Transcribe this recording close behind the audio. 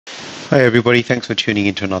Hi everybody, thanks for tuning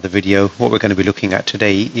into another video. What we're going to be looking at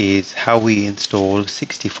today is how we install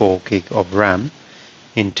 64 gig of RAM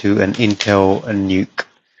into an Intel NUC.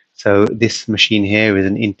 So this machine here is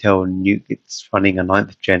an Intel NUC. It's running a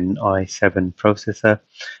 9th gen i7 processor,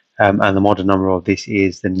 and the model number of this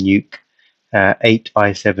is the NUC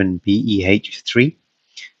NUC8i7BEH3.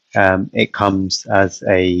 It comes as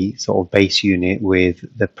a sort of base unit with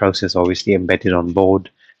the processor obviously embedded on board,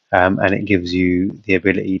 and it gives you the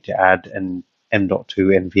ability to add an M.2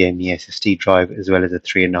 NVMe SSD drive as well as a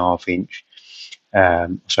 2.5 inch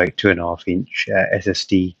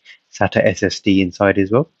SSD, SATA SSD inside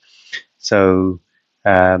as well. So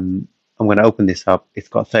I'm going to open this up. It's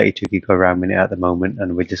got 32 gig of RAM in it at the moment,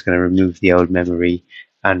 and we're just going to remove the old memory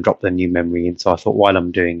and drop the new memory in. So I thought while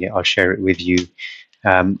I'm doing it, I'll share it with you.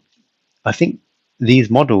 I think these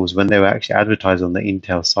models, when they were actually advertised on the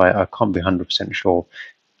Intel site, I can't be 100% sure.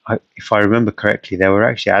 If I remember correctly, they were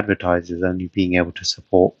actually advertised as only being able to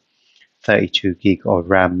support 32 gig of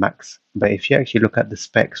RAM max. But if you actually look at the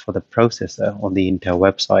specs for the processor on the Intel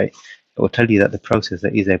website, it will tell you that the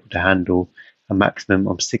processor is able to handle a maximum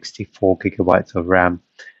of 64 gigabytes of RAM.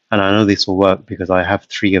 And I know this will work because I have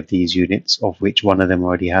 3 of these units, of which one of them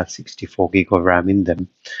already has 64 gig of RAM in them.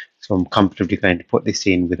 So I'm comfortably going to put this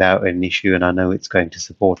in without an issue, and I know it's going to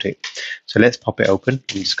support it. So let's pop it open.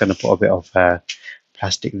 I'm just going to put a bit of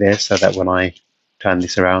plastic there so that when I turn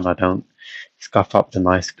this around, I don't scuff up the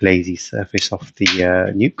nice glazy surface of the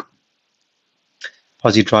NUC.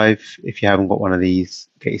 Posi drive, if you haven't got one of these,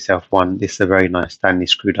 get yourself one. This is a very nice Stanley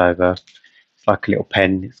screwdriver. It's like a little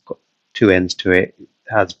pen. It's got 2 ends to it. It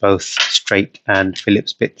has both straight and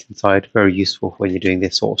Phillips bits inside. Very useful when you're doing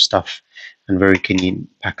this sort of stuff, and very convenient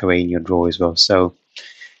pack away in your drawer as well. So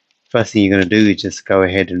first thing you're going to do is just go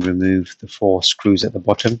ahead and remove the 4 screws at the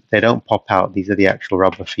bottom. They don't pop out. These are the actual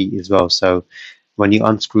rubber feet as well. So when you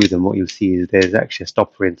unscrew them, what you'll see is there's actually a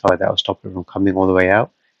stopper inside that will stop it from coming all the way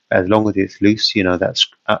out. But as long as it's loose, you know that's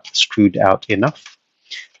screwed out enough.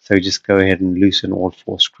 So just go ahead and loosen all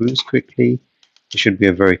 4 screws quickly. It should be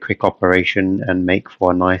a very quick operation and make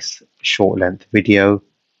for a nice short length video.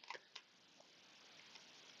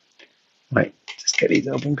 Right, just get these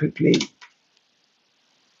open quickly.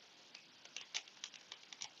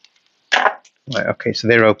 Right, okay, so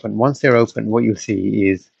they're open. Once they're open, what you'll see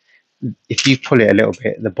is if you pull it a little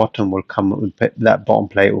bit, the bottom will come, that bottom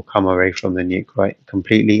plate will come away from the NUC, right,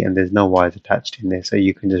 completely, and there's no wires attached in there, so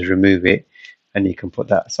you can just remove it and you can put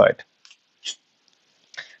that aside.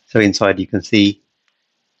 So inside you can see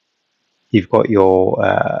you've got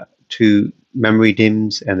your 2 memory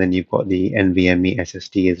DIMMs, and then you've got the NVMe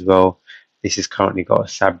SSD as well. This has currently got a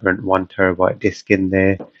Sabrent 1 terabyte disk in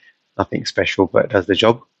there. Nothing special, but it does the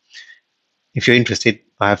job. If you're interested,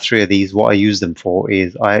 I have 3 of these. What I use them for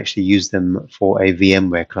is I actually use them for a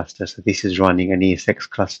VMware cluster. So this is running an ESX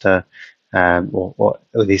cluster, or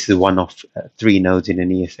this is one of 3 nodes in an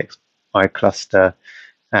ESXi cluster,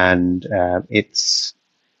 and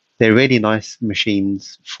they're really nice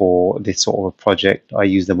machines for this sort of a project. I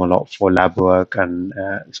use them a lot for lab work and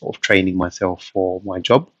sort of training myself for my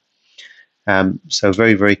job. So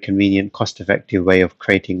very, very convenient, cost-effective way of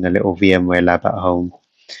creating a little VMware lab at home.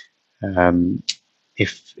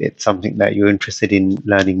 If it's something that you're interested in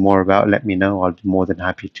learning more about, let me know. I'll be more than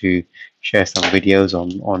happy to share some videos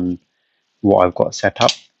on what I've got set up.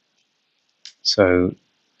 So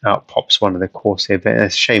out pops one of the Corsair, but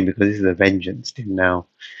it's a shame because this is a Vengeance DIMM now.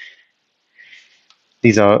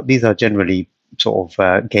 These are generally sort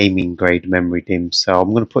of gaming grade memory DIMMs, so I'm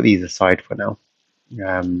going to put these aside for now.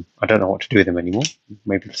 I don't know what to do with them anymore.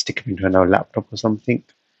 Maybe I'll stick them into another laptop or something.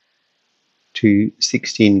 2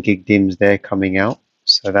 16 gig DIMMs there coming out,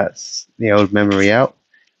 so that's the old memory out,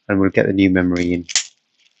 and we'll get the new memory in.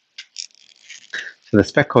 So the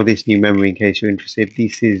spec of this new memory, in case you're interested,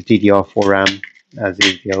 this is DDR4 RAM, as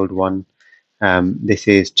is the old one. This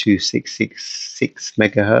is 2666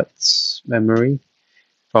 megahertz memory,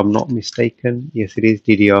 if I'm not mistaken. Yes, it is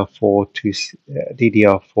DDR4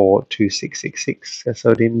 2666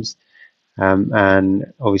 SODIMMs,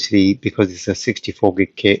 and obviously because it's a 64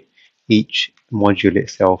 gig kit, each module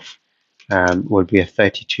itself will be a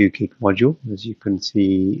 32 gig module, as you can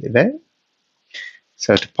see there.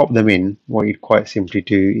 So to pop them in, what you'd quite simply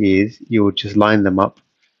do is you'll just line them up,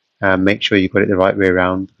 make sure you've got it the right way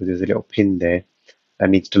around, because there's a little pin there that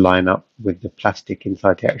needs to line up with the plastic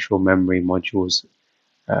inside the actual memory modules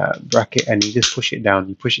bracket, and you just push it down.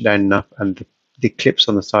 You push it down enough and the clips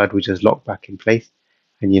on the side will just lock back in place,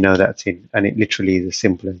 and you know that's in, and it literally is as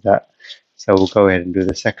simple as that. So we'll go ahead and do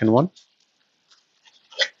the second one.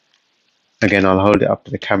 Again, I'll hold it up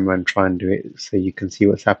to the camera and try and do it so you can see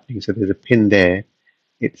what's happening. So there's a pin there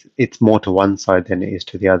it's more to one side than it is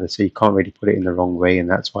to the other, so you can't really put it in the wrong way, and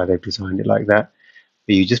that's why they've designed it like that.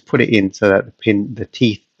 But you just put it in so that the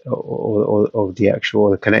teeth or the actual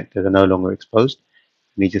or the connectors are no longer exposed,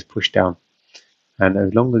 and you just push down. And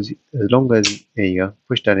as long as there you go,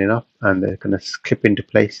 push down enough, and they're going to clip into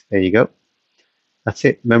place. There you go. That's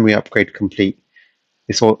it. Memory upgrade complete.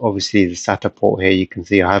 This all obviously is a SATA port here. You can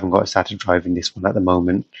see I haven't got a SATA drive in this one at the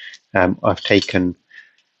moment. I've taken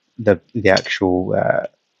the actual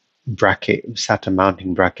bracket, SATA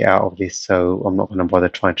mounting bracket out of this, so I'm not going to bother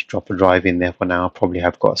trying to drop a drive in there for now. I probably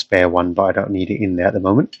have got a spare one, but I don't need it in there at the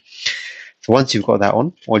moment. So once you've got that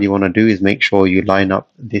on, all you want to do is make sure you line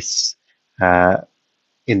up this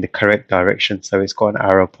in the correct direction. So it's got an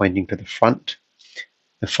arrow pointing to the front.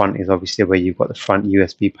 The front is obviously where you've got the front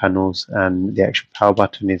USB panels and the actual power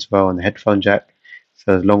button as well, and the headphone jack.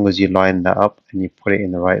 So as long as you line that up and you put it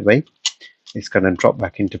in the right way, it's going to drop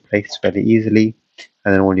back into place fairly easily.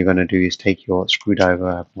 And then all you're going to do is take your screwdriver,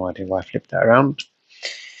 I have no idea why I flipped that around,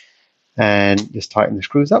 and just tighten the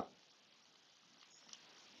screws up.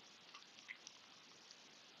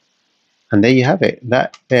 And there you have it.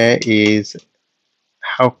 That there is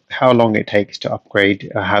how long it takes to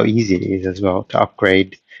upgrade, how easy it is as well to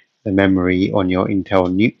upgrade the memory on your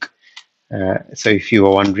Intel NUC. So if you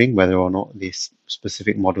were wondering whether or not this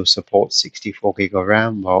specific model supports 64 gig of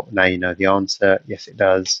RAM, well, now you know the answer. Yes, it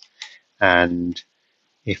does. And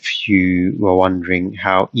if you were wondering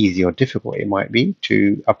how easy or difficult it might be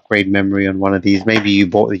to upgrade memory on one of these, maybe you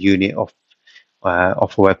bought the unit off a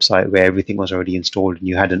website where everything was already installed and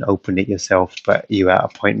you hadn't opened it yourself, but you're at a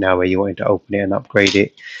point now where you wanted to open it and upgrade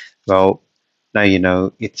it. Well, now you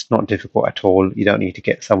know it's not difficult at all. You don't need to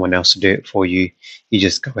get someone else to do it for you. You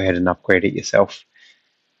just go ahead and upgrade it yourself.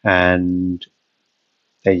 And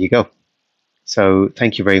there you go. So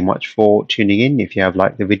thank you very much for tuning in. If you have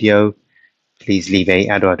liked the video, please leave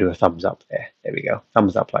how do I do a thumbs up there? There we go,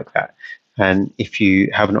 thumbs up like that. And if you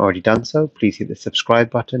haven't already done so, please hit the subscribe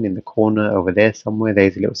button in the corner over there somewhere.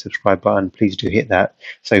 There's a little subscribe button. Please do hit that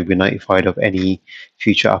so you'll be notified of any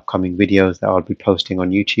future upcoming videos that I'll be posting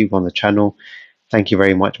on YouTube on the channel. Thank you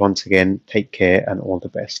very much once again. Take care and all the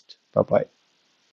best. Bye-bye.